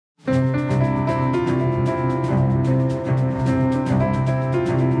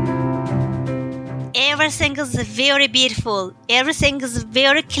everything is very beautiful. Everything is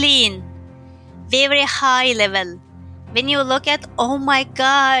very clean, very high level. When you look at, oh my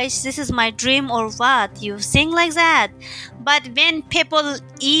gosh, this is my dream or what, you think like that. But when people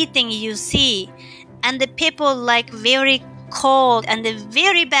eating, you see, and the people like very cold and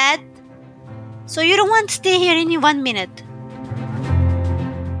very bad, so you don't want to stay here in 1 minute.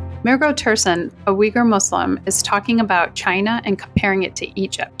 Mirgo Tursun, a Uyghur Muslim, is talking about China and comparing it to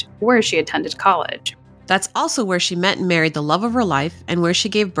Egypt, where she attended college. That's also where she met and married the love of her life and where she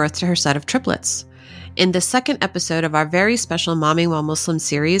gave birth to her set of triplets. In the second episode of our very special Momming While Muslim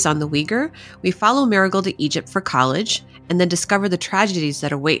series on the Uyghur, we follow Marigold to Egypt for college and then discover the tragedies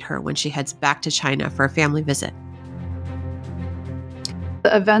that await her when she heads back to China for a family visit.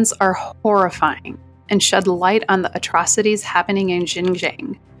 The events are horrifying and shed light on the atrocities happening in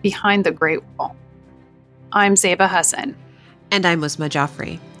Xinjiang behind the Great Wall. I'm Zeba Hassan. And I'm Uzma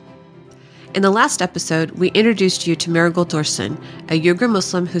Jaffrey. In the last episode, we introduced you to Marigold Tursun, a Uyghur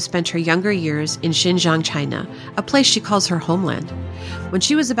Muslim who spent her younger years in Xinjiang, China, a place she calls her homeland. When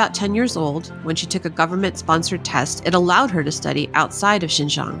she was about 10 years old, when she took a government-sponsored test, it allowed her to study outside of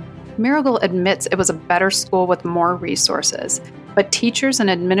Xinjiang. Marigold admits it was a better school with more resources, but teachers and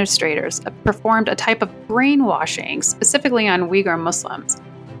administrators performed a type of brainwashing specifically on Uyghur Muslims,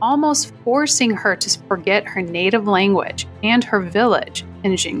 almost forcing her to forget her native language and her village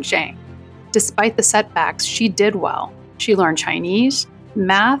in Xinjiang. Despite the setbacks, she did well. She learned Chinese,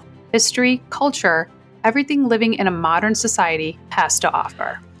 math, history, culture, everything living in a modern society has to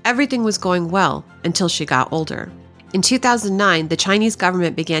offer. Everything was going well until she got older. In 2009, the Chinese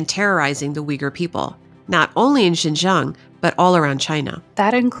government began terrorizing the Uyghur people, not only in Xinjiang, but all around China.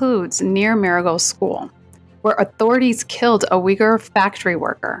 That includes near Marigold's school, where authorities killed a Uyghur factory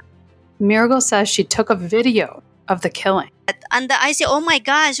worker. Marigold says she took a video of the killing. And I say, oh my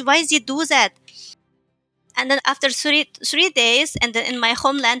gosh, why does he do that? And then after three days, and then in my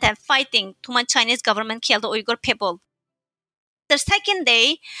homeland, I'm fighting too much Chinese government killed the Uyghur people. The second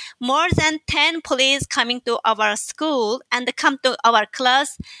day, more than 10 police coming to our school and they come to our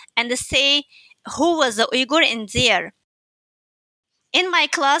class and they say, who was the Uyghur in there? In my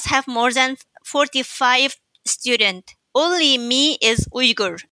class, have more than 45 students. Only me is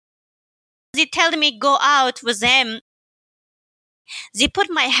Uyghur. They tell me go out with them. They put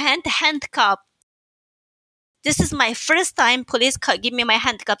my handcuff. This is my first time police give me my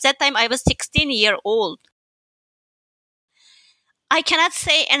handcuff. That time I was 16 years old. I cannot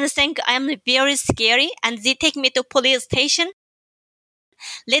say anything. I am very scary. And they take me to police station.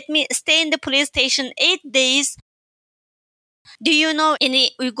 Let me stay in the police station 8 days. Do you know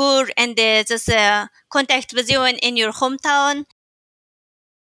any Uyghur and just contact with you in your hometown?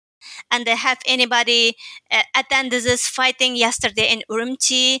 And have anybody attend this fighting yesterday in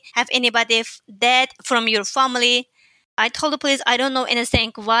Urumqi? Have anybody dead from your family? I told the police I don't know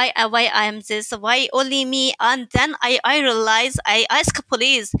anything. Why I am this? Why only me? And then I realized I asked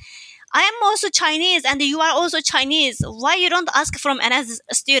police. I am also Chinese and you are also Chinese. Why you don't ask from another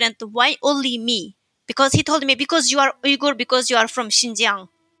student? Why only me? Because he told me because you are Uyghur, because you are from Xinjiang.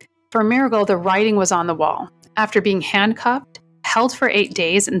 For Marigold, the writing was on the wall. After being handcuffed, held for 8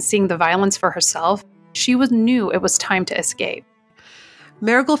 days and seeing the violence for herself, she knew it was time to escape.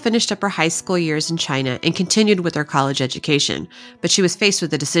 Marigold finished up her high school years in China and continued with her college education, but she was faced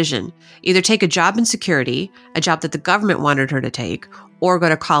with a decision: either take a job in security, a job that the government wanted her to take, or go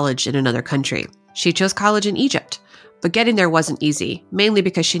to college in another country. She chose college in Egypt, but getting there wasn't easy, mainly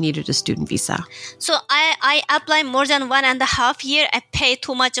because she needed a student visa. So I applied more than 1.5 years. I paid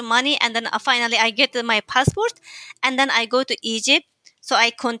too much money, and then finally I get my passport, and then I go to Egypt. So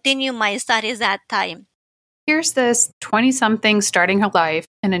I continue my studies that time. Here's this 20-something starting her life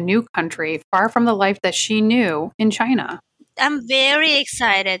in a new country, far from the life that she knew in China. I'm very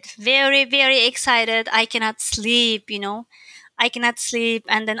excited, very, very excited. I cannot sleep, I cannot sleep.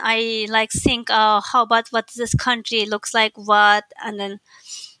 And then I think, how about what this country looks like, what? And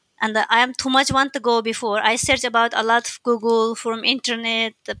I am too much want to go before. I search about a lot of Google from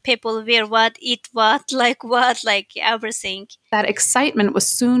internet, the people wear what, eat what, like everything. That excitement was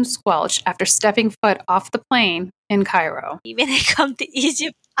soon squelched after stepping foot off the plane in Cairo. When I come to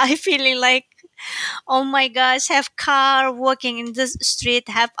Egypt, I feeling like, oh my gosh, have car walking in the street,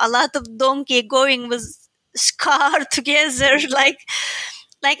 have a lot of donkey going with car together, like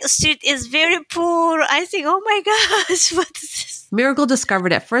street is very poor. I think, oh my gosh, what is this? Marigold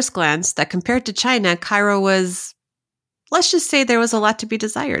discovered at first glance that compared to China, Cairo was, let's just say there was a lot to be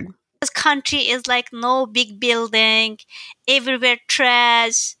desired. This country is like no big building, everywhere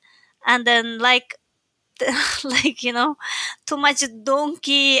trash, and then like, too much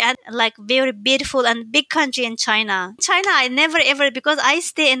donkey and like very beautiful and big country in China. China, I never ever, because I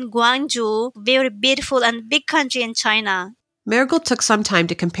stay in Guangzhou, very beautiful and big country in China. Marigold took some time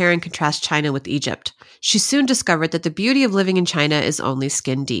to compare and contrast China with Egypt. She soon discovered that the beauty of living in China is only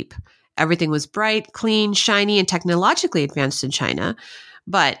skin deep. Everything was bright, clean, shiny, and technologically advanced in China.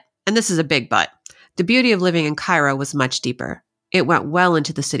 But, and this is a big but, the beauty of living in Cairo was much deeper. It went well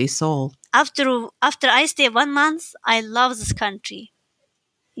into the city's soul. After I stay 1 month, I love this country.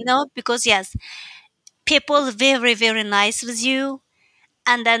 Because yes, people very, very nice with you.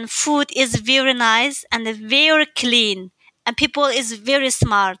 And then food is very nice and very clean. And people is very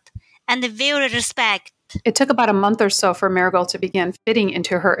smart and very respect. It took about a month or so for Marigold to begin fitting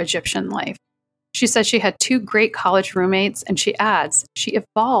into her Egyptian life. She said she had 2 great college roommates, and she adds she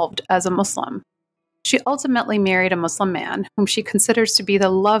evolved as a Muslim. She ultimately married a Muslim man whom she considers to be the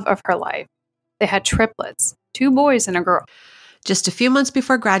love of her life. They had triplets, 2 boys and a girl. Just a few months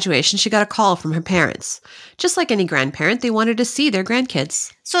before graduation, she got a call from her parents. Just like any grandparent, they wanted to see their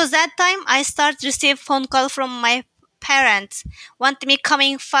grandkids. So that time I start to receive phone call from my parents, want me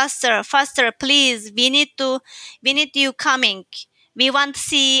coming faster, please. We need you coming. We want to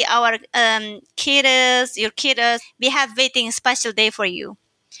see our kiddos, your kiddos. We have waiting a special day for you.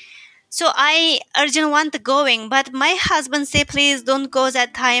 So I urgent want to going, but my husband say, please don't go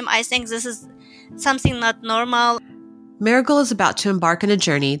that time. I think this is something not normal. Marigold is about to embark on a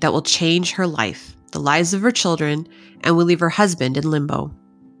journey that will change her life, the lives of her children, and will leave her husband in limbo.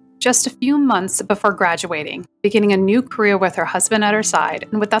 Just a few months before graduating, beginning a new career with her husband at her side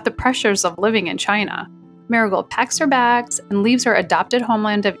and without the pressures of living in China, Marigold packs her bags and leaves her adopted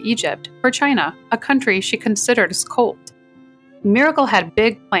homeland of Egypt for China, a country she considered as cold. Marigold had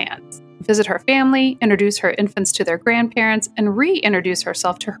big plans: visit her family, introduce her infants to their grandparents, and reintroduce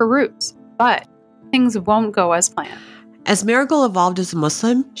herself to her roots. But things won't go as planned. As Marigold evolved as a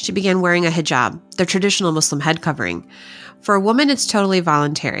Muslim, she began wearing a hijab, the traditional Muslim head covering. For a woman, it's totally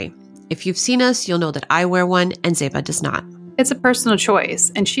voluntary. If you've seen us, you'll know that I wear one and Zeba does not. It's a personal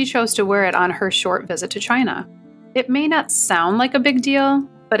choice, and she chose to wear it on her short visit to China. It may not sound like a big deal,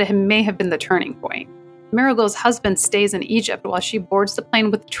 but it may have been the turning point. Marigold's husband stays in Egypt while she boards the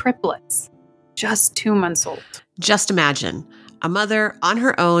plane with triplets, just 2 months old. Just imagine, a mother on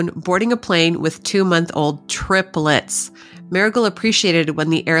her own boarding a plane with 2-month-old triplets. Marigold appreciated it when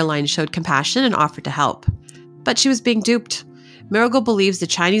the airline showed compassion and offered to help. But she was being duped. Marigold believes the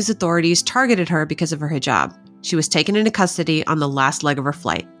Chinese authorities targeted her because of her hijab. She was taken into custody on the last leg of her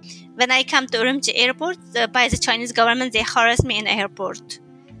flight. When I come to Urumqi airport, by the Chinese government, they harass me in the airport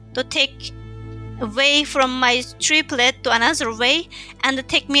to take away from my triplet to another way and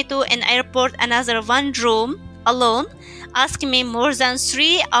take me to an airport, another 1 room alone, ask me more than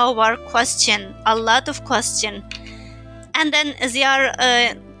 3-hour question, a lot of question. And then they are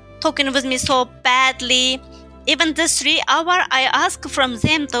talking with me so badly. Even this 3 hour, I ask from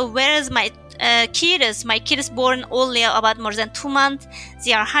them to where is my kids. My kids born only about more than 2 months.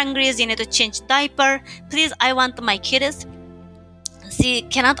 They are hungry. They need to change diaper. Please, I want my kids. They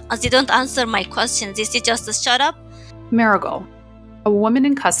don't answer my questions. They say just shut up. Marigold, a woman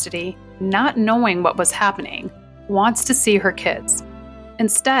in custody, not knowing what was happening, wants to see her kids.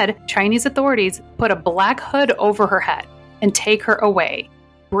 Instead, Chinese authorities put a black hood over her head and take her away,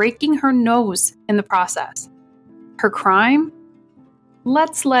 breaking her nose in the process. Her crime?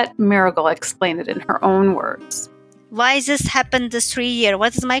 Let's let Marigold explain it in her own words. Why this happened this 3 years?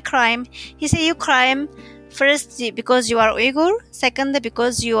 What is my crime? He said, you crime first because you are Uyghur. Second,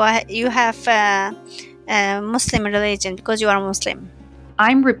 because you have Muslim religion, because you are Muslim.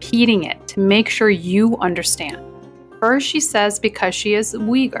 I'm repeating it to make sure you understand. First, she says because she is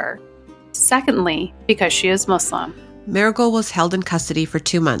Uyghur. Secondly, because she is Muslim. Marigold was held in custody for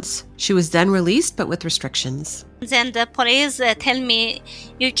 2 months. She was then released, but with restrictions. Then the police tell me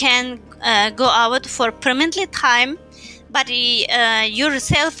you can go out for permanently time, but your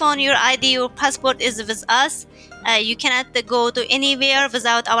cell phone, your ID, your passport is with us. You cannot go to anywhere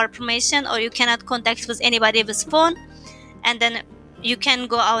without our permission, or you cannot contact with anybody with phone. And then you can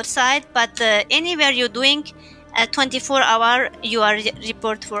go outside, but anywhere you're doing, 24 hours you are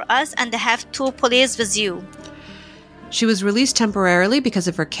report for us, and they have 2 police with you. She was released temporarily because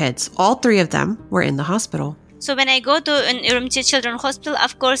of her kids. All 3 of them were in the hospital. So when I go to an Urumqi Children's Hospital,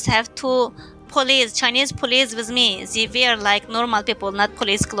 of course, I have 2 police, Chinese police with me. They wear like normal people, not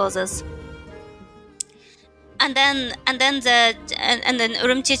police clothes. And then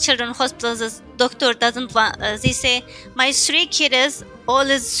Urumqi Children's Hospital, the doctor doesn't want. They say my 3 kids all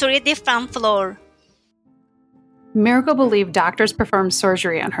is 3 different floor. Marigold believed doctors performed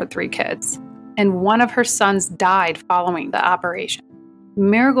surgery on her 3 kids, and one of her sons died following the operation.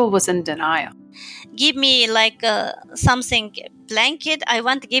 Miracle was in denial. Give me like something blanket. I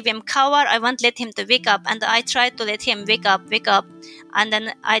want to give him cover. I want to let him to wake up. And I try to let him wake up. And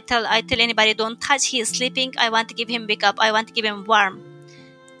then I tell anybody, don't touch. He is sleeping. I want to give him wake up. I want to give him warm.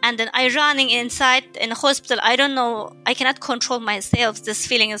 And then I running inside in the hospital. I don't know. I cannot control myself. This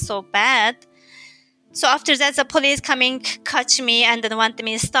feeling is so bad. So after that, the police coming, catch me, and then want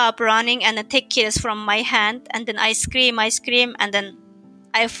me to stop running and then take keys from my hand. And then I scream, and then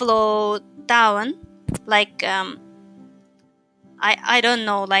I flow down. Like, I don't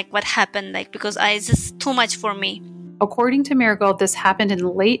know, like, what happened, like, because it's just too much for me. According to Miracle, this happened in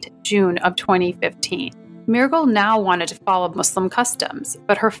late June of 2015. Miracle now wanted to follow Muslim customs,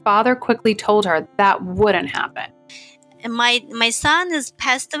 but her father quickly told her that wouldn't happen. My son is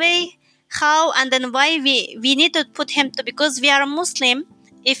passed away. How and then why we need to put him to, because we are Muslim.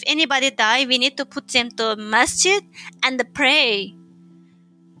 If anybody die, we need to put them to masjid and pray.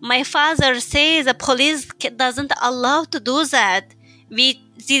 My father says the police doesn't allow to do that.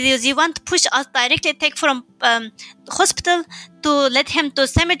 They want to push us directly, take from hospital to let him to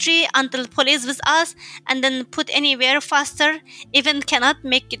cemetery until police with us, and then put anywhere faster. Even cannot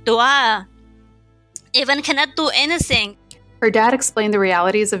make dua. Even cannot do anything. Her dad explained the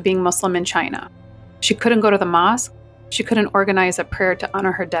realities of being Muslim in China. She couldn't go to the mosque. She couldn't organize a prayer to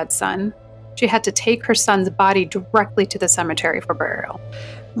honor her dead son. She had to take her son's body directly to the cemetery for burial.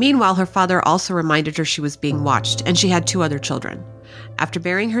 Meanwhile, her father also reminded her she was being watched, and she had 2 other children. After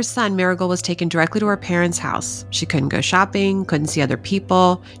burying her son, Miracle was taken directly to her parents' house. She couldn't go shopping, couldn't see other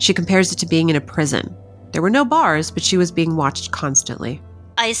people. She compares it to being in a prison. There were no bars, but she was being watched constantly.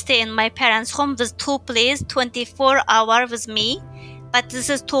 I stay in my parents' home with 2 police, 24 hours with me. But this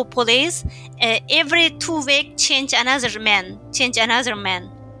is 2 police. Every 2 weeks, change another man.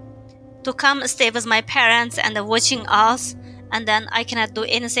 To come stay with my parents and watching us. And then I cannot do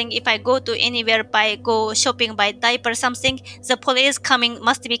anything. If I go to anywhere, go shopping, buy diaper, something, the police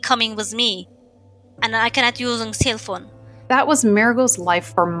must be coming with me. And I cannot use a cell phone. That was Miracle's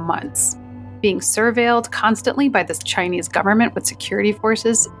life for months. Being surveilled constantly by the Chinese government with security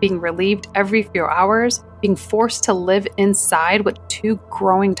forces, being relieved every few hours, being forced to live inside with 2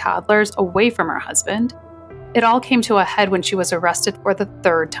 growing toddlers away from her husband. It all came to a head when she was arrested for the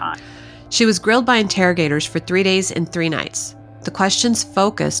 3rd time. She was grilled by interrogators for 3 days and 3 nights. The questions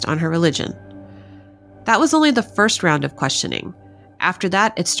focused on her religion. That was only the first round of questioning. After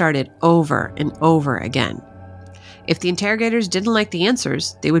that, it started over and over again. If the interrogators didn't like the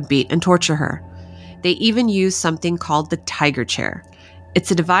answers, they would beat and torture her. They even used something called the tiger chair.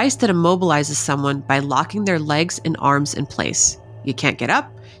 It's a device that immobilizes someone by locking their legs and arms in place. You can't get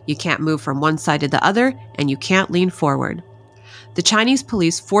up, you can't move from one side to the other, and you can't lean forward. The Chinese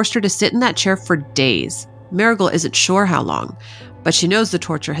police forced her to sit in that chair for days. Miracle isn't sure how long, but she knows the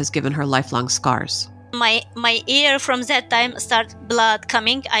torture has given her lifelong scars. My ear from that time started blood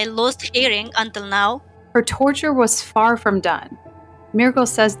coming. I lost hearing until now. Her torture was far from done. Miracle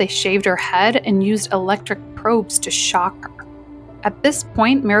says they shaved her head and used electric probes to shock her. At this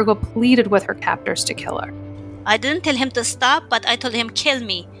point, Miracle pleaded with her captors to kill her. I didn't tell him to stop, but I told him, kill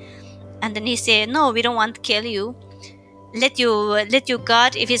me. And then he said, no, we don't want to kill you. Let you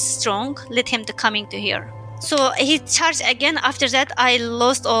God, if he's strong, let him to coming to here. So he charged again. After that, I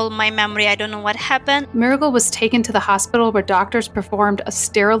lost all my memory. I don't know what happened. Miracle was taken to the hospital where doctors performed a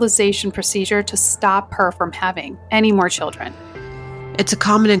sterilization procedure to stop her from having any more children. It's a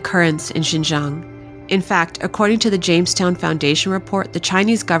common occurrence in Xinjiang. In fact, according to the Jamestown Foundation report, the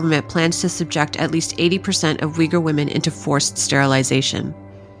Chinese government plans to subject at least 80% of Uyghur women into forced sterilization.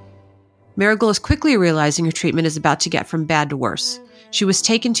 Miracle is quickly realizing her treatment is about to get from bad to worse. She was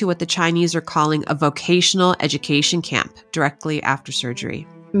taken to what the Chinese are calling a vocational education camp directly after surgery.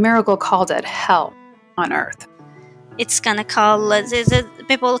 Miracle called it hell on earth. It's gonna call,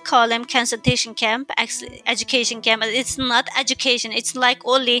 people call them concentration camp, education camp. It's not education. It's like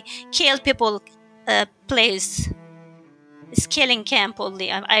only kill people place. It's killing camp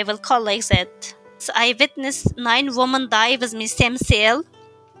only. I will call like that. So I witnessed 9 women die with me same cell.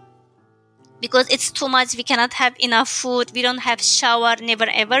 Because it's too much, we cannot have enough food, we don't have shower, never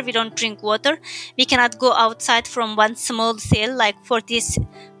ever, we don't drink water. We cannot go outside from one small cell, like 40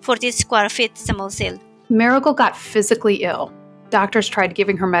 square feet small cell. Miracle got physically ill. Doctors tried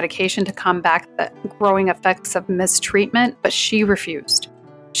giving her medication to combat the growing effects of mistreatment, but she refused.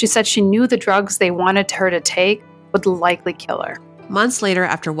 She said she knew the drugs they wanted her to take would likely kill her. Months later,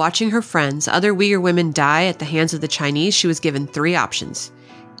 after watching her friends, other Uyghur women die at the hands of the Chinese, she was given 3 options.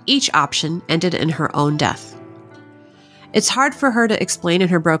 Each option ended in her own death. It's hard for her to explain in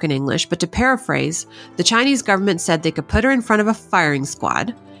her broken English, but to paraphrase, the Chinese government said they could put her in front of a firing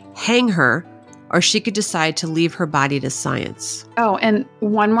squad, hang her, or she could decide to leave her body to science. Oh, and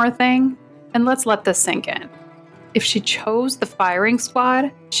one more thing, and let's let this sink in. If she chose the firing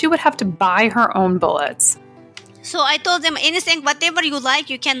squad, she would have to buy her own bullets. So I told them, anything, whatever you like,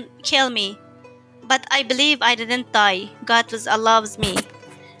 you can kill me. But I believe I didn't die. God loves me.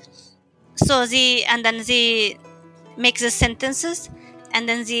 So they make the sentences, and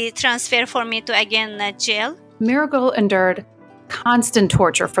then they transfer for me to again jail. Miracle endured constant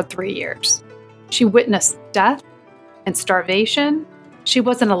torture for 3 years. She witnessed death and starvation. She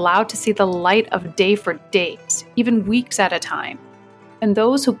wasn't allowed to see the light of day for days, even weeks at a time. And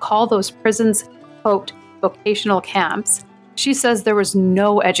those who call those prisons, quote, vocational camps, she says there was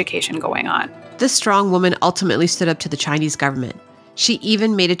no education going on. This strong woman ultimately stood up to the Chinese government. She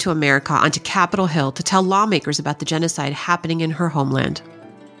even made it to America onto Capitol Hill to tell lawmakers about the genocide happening in her homeland.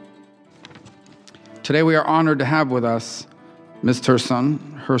 Today we are honored to have with us Ms. Tursun.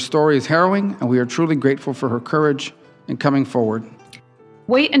 Her story is harrowing, and we are truly grateful for her courage in coming forward.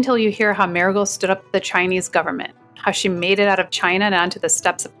 Wait until you hear how Marigold stood up to the Chinese government, how she made it out of China and onto the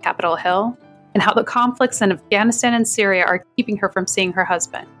steps of Capitol Hill, and how the conflicts in Afghanistan and Syria are keeping her from seeing her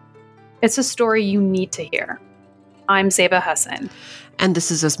husband. It's a story you need to hear. I'm Zeba Hassan. And this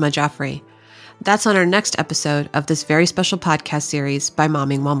is Uzma Jafri. That's on our next episode of this very special podcast series by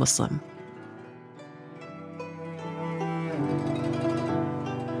Momming While Muslim.